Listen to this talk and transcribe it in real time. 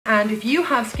And if you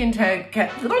have skin tone,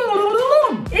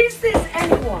 is this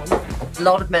anyone? A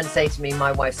lot of men say to me,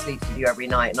 my wife sleeps with you every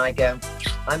night, and I go,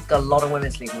 I've got a lot of women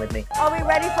sleeping with me. Are we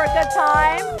ready for a good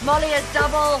time? Molly is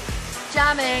double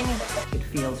jamming. It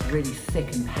feels really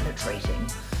thick and penetrating.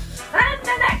 And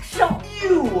the next shot.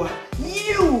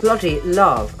 You Bloody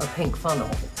love a pink funnel.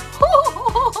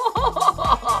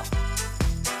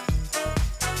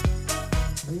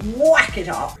 Whack it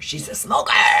up. She's a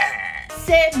smoker.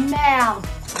 Sit down.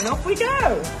 And off we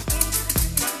go.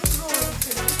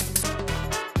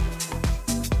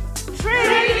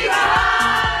 Trinny!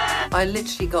 I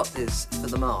literally got this for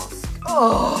the mask.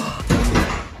 Oh.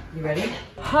 You ready?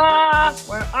 Ha!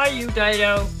 Where are you,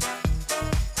 Dido?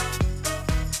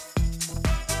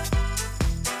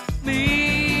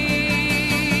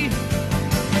 Me.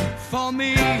 For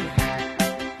me.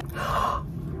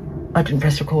 I didn't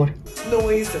press record.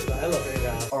 Noise in the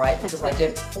elevator. All right, because I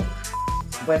did.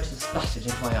 Went and splattered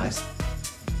into my eyes.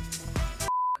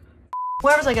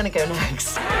 Where was I going to go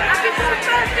next? Happy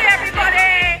birthday,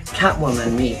 everybody!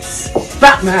 Catwoman meets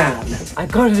Batman. I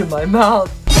got it in my mouth.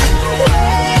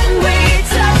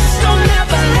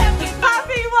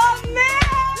 Happy 1 minute!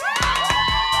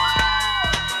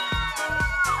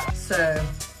 So,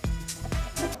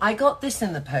 I got this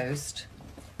in the post.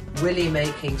 Willie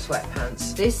making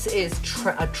sweatpants. This is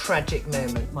a tragic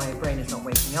moment. My brain is not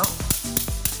waking up.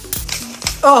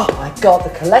 Oh my God, the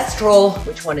cholesterol.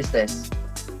 Which one is this?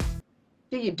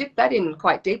 You dipped that in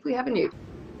quite deeply, haven't you?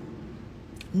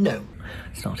 No.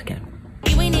 Start again.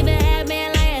 Oh my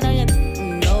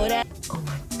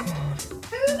God.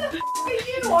 Who the f are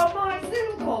you on my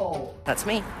Zoom call? That's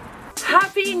me.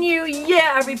 Happy New Year,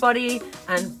 everybody,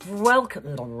 and welcome.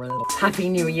 Happy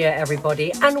New Year,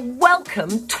 everybody, and welcome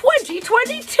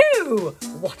 2022.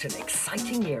 What an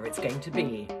exciting year it's going to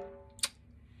be.